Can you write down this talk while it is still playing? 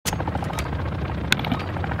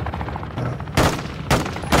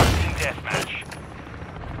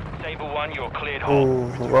1, you're cleared hot. Oh,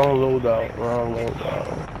 wrong loadout, wrong loadout.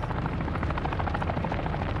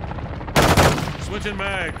 Switching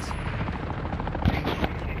mags.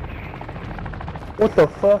 What the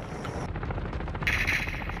fuck?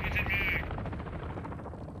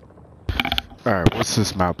 Alright, what's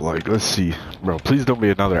this map like? Let's see. Bro, please don't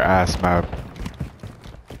be another ass map.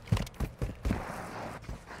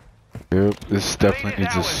 Yep, this definitely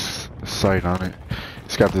needs a sight on it.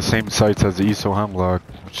 It's got the same sights as the ISO Hemlock,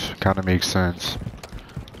 which kind of makes sense.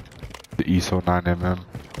 The ISO 9mm.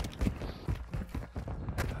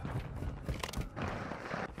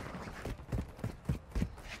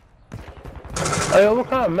 Hey, what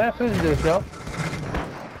kind of map is this, yo?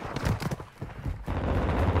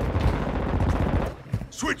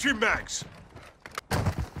 Switching mags.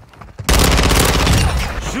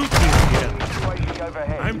 Shoot me again.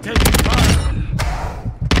 I'm taking fire.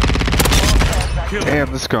 Kill.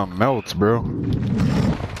 Damn, this gun melts, bro.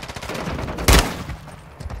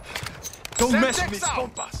 Don't mess with me,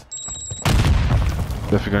 compas.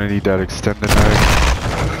 Definitely gonna need that extended mag.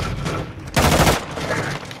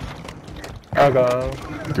 I got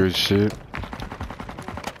him. Good shit.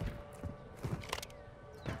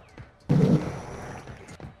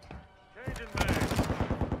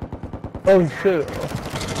 Oh shit.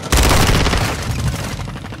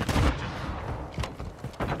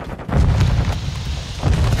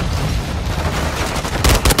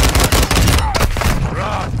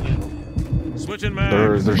 Switching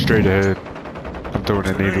mags. They're straight ahead. I'm throwing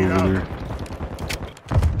a nade over there.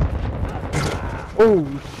 Oh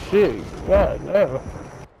shit. God damn.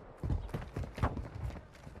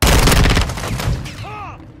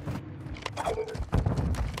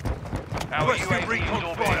 Our UAV is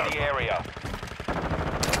orbiting the area.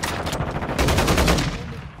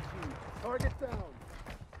 Target down.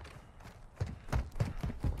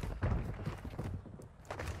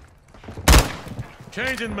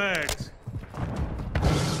 Changing mags.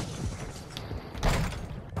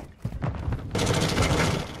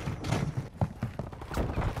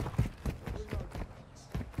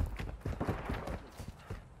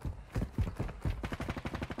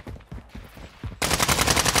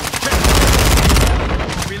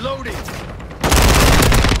 Reloading.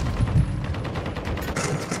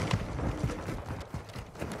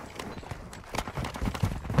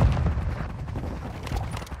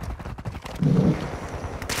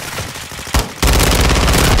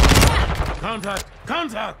 Contact!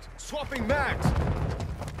 Contact! Swapping mags.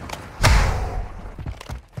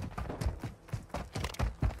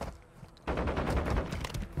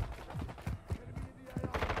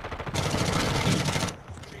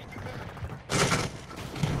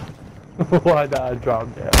 Why did I drop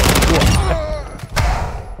that?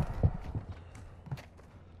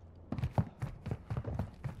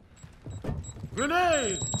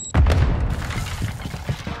 Grenade!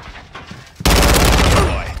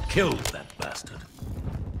 Killed that bastard.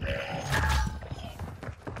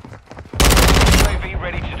 UAV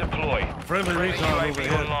ready to deploy. Friendly recon UAV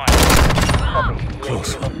overhead. online.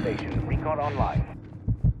 Close one. Recon online.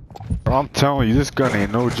 I'm telling you, this gun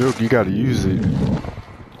ain't no joke. You gotta use it.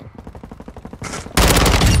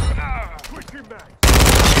 Switching mags.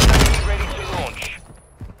 UAV ready to launch.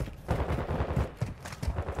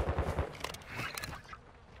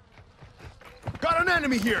 Got an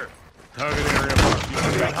enemy here. Target area marked.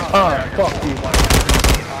 Ah, fuck you.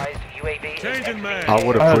 Changing mags. I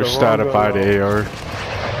would I have had pushed the that wrong if I had gun the AR.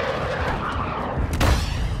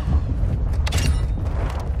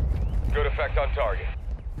 Good effect on target.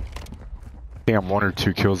 Damn, 1 or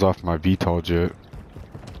 2 kills off my VTOL jet.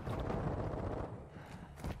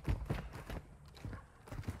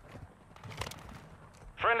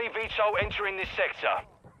 Friendly VTOL entering this sector.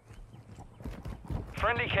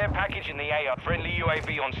 Friendly care package in the AR. Friendly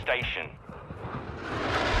UAV on station.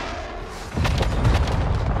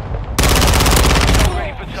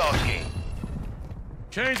 Ready for tasking.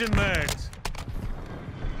 Changing mags.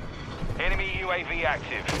 Enemy UAV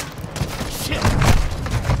active. Shit.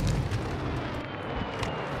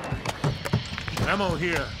 Ammo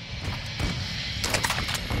here.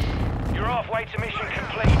 You're halfway to mission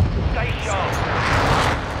complete. Stay sharp.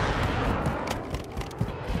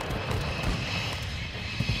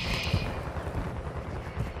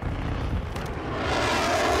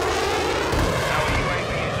 Our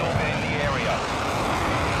UAV is orbiting the area.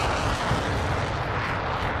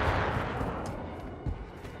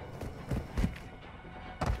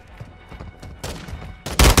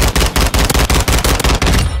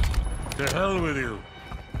 To hell with you.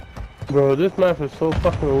 Bro, this map is so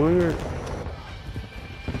fucking weird.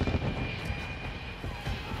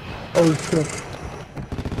 Oh shit.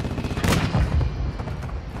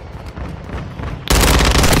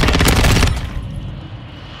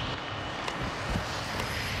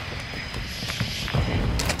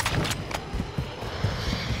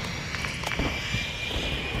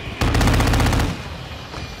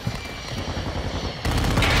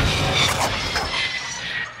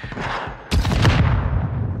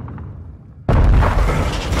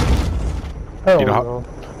 Hell You know how no.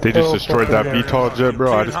 they just Oh, destroyed that fucking VTOL jet,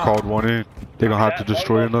 bro? I just called one in. They're gonna have to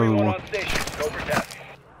destroy another one. on station. Go protect.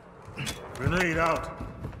 Grenade out.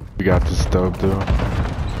 We got this dub, though.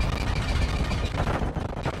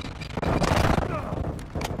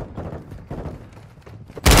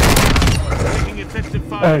 Taking intensive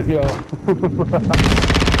fire. Hey, yo.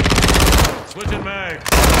 Switching mag.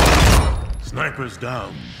 Snipers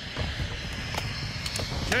down.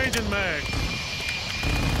 Changing mag.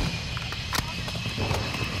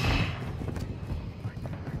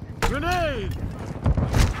 Grenade!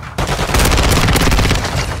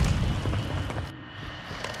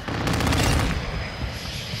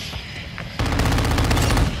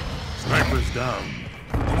 Snipers down.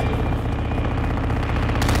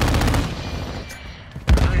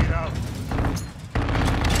 Grenade out.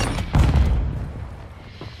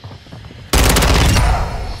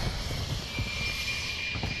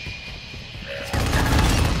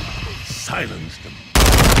 Silence them.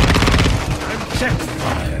 I'm check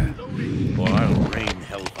fire, or I'll rain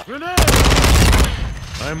hellfire. Grenade!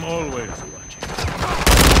 I'm always watching.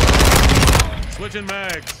 Switching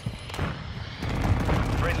mags.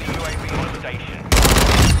 Friendly UAV on station.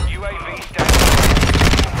 UAV standing.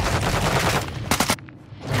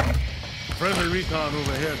 Friendly recon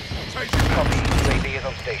overhead. Copy. UAV is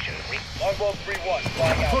on station. Longbow 3-1.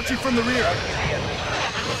 Flying out. Approaching from the rear.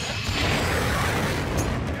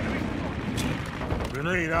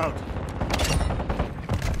 Grenade out.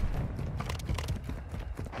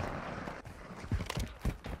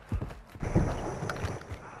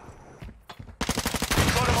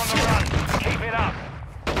 Got him on the run. Keep it up.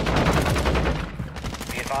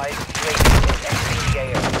 Be advised, UAV is entering the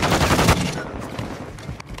AO.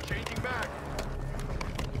 Changing back.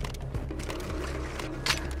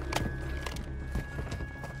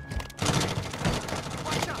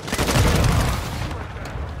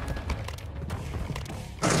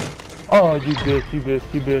 Oh, you bitch, you bitch,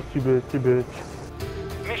 you bitch, you bitch, you bitch.